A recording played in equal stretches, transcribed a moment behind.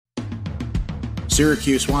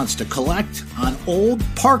Syracuse wants to collect on old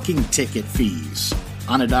parking ticket fees.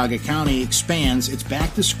 Onondaga County expands its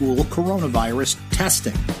back-to-school coronavirus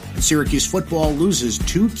testing. And Syracuse football loses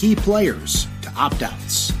 2 key players to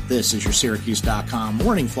opt-outs. This is your Syracuse.com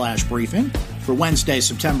morning flash briefing for Wednesday,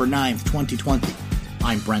 September 9th, 2020.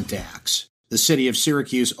 I'm Brent Axe. The city of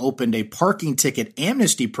Syracuse opened a parking ticket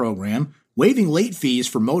amnesty program, waiving late fees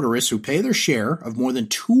for motorists who pay their share of more than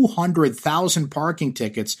 200,000 parking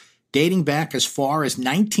tickets dating back as far as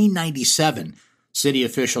 1997. City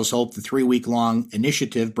officials hope the 3-week-long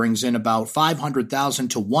initiative brings in about $500,000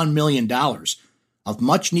 to $1 million of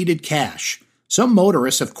much-needed cash. Some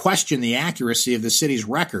motorists have questioned the accuracy of the city's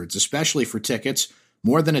records, especially for tickets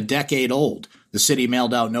more than a decade old. The city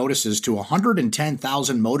mailed out notices to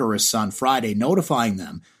 110,000 motorists on Friday, notifying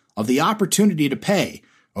them of the opportunity to pay.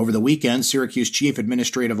 Over the weekend, Syracuse Chief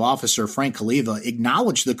Administrative Officer Frank Kaliva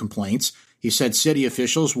acknowledged the complaints. He said city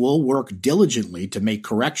officials will work diligently to make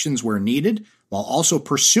corrections where needed, while also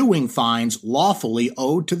pursuing fines lawfully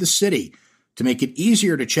owed to the city. To make it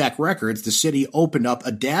easier to check records, the city opened up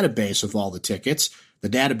a database of all the tickets. The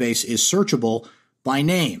database is searchable by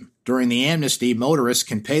name. During the amnesty, motorists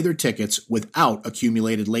can pay their tickets without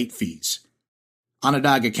accumulated late fees.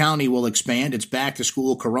 Onondaga County will expand its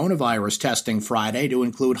back-to-school coronavirus testing Friday to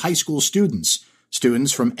include high school students.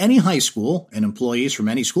 Students from any high school and employees from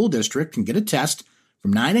any school district can get a test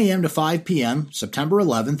from 9 a.m. to 5 p.m. September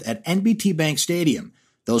 11th at NBT Bank Stadium.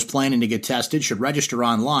 Those planning to get tested should register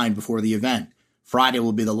online before the event. Friday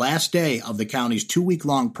will be the last day of the county's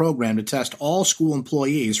 2-week-long program to test all school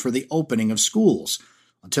employees for the opening of schools.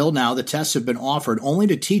 Until now, the tests have been offered only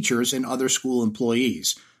to teachers and other school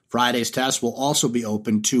employees. Friday's test will also be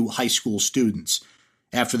open to high school students.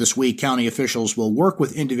 After this week, county officials will work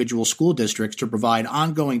with individual school districts to provide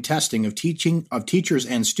ongoing testing of teachers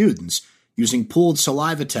and students using pooled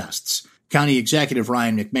saliva tests. County Executive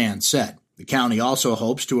Ryan McMahon said the county also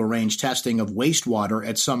hopes to arrange testing of wastewater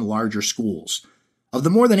at some larger schools. Of the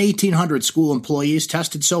more than 1,800 school employees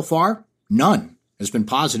tested so far, none has been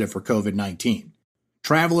positive for COVID-19.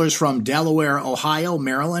 Travelers from Delaware, Ohio,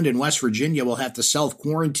 Maryland, and West Virginia will have to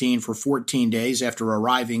self-quarantine for 14 days after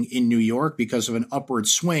arriving in New York because of an upward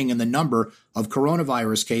swing in the number of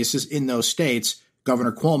coronavirus cases in those states,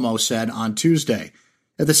 Governor Cuomo said on Tuesday.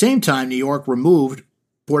 At the same time, New York removed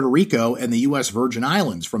Puerto Rico and the U.S. Virgin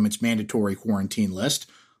Islands from its mandatory quarantine list.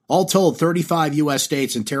 All told, 35 U.S.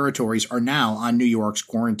 states and territories are now on New York's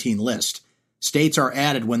quarantine list. States are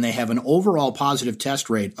added when they have an overall positive test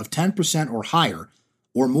rate of 10% or higher,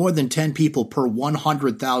 or more than 10 people per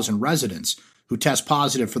 100,000 residents who test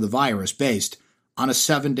positive for the virus based on a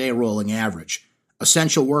 7-day rolling average.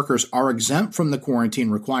 Essential workers are exempt from the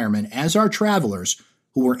quarantine requirement, as are travelers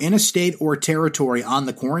who were in a state or territory on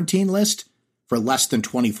the quarantine list for less than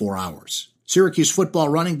 24 hours. Syracuse football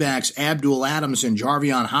running backs Abdul Adams and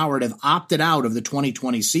Jarvion Howard have opted out of the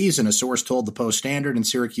 2020 season, a source told the Post-Standard and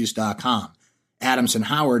Syracuse.com. Adams and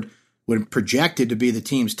Howard, when projected to be the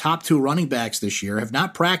team's top 2 running backs this year, have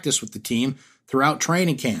not practiced with the team throughout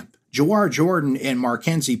training camp. Jawar Jordan and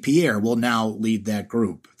Markenzie Pierre will now lead that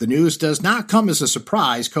group. The news does not come as a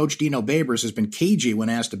surprise. Coach Dino Babers has been cagey when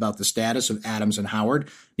asked about the status of Adams and Howard.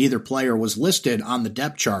 Neither player was listed on the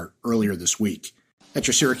depth chart earlier this week. That's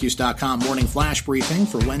your Syracuse.com morning flash briefing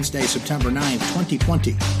for Wednesday, September 9th,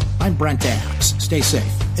 2020. I'm Brent Axe. Stay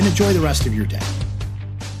safe and enjoy the rest of your day.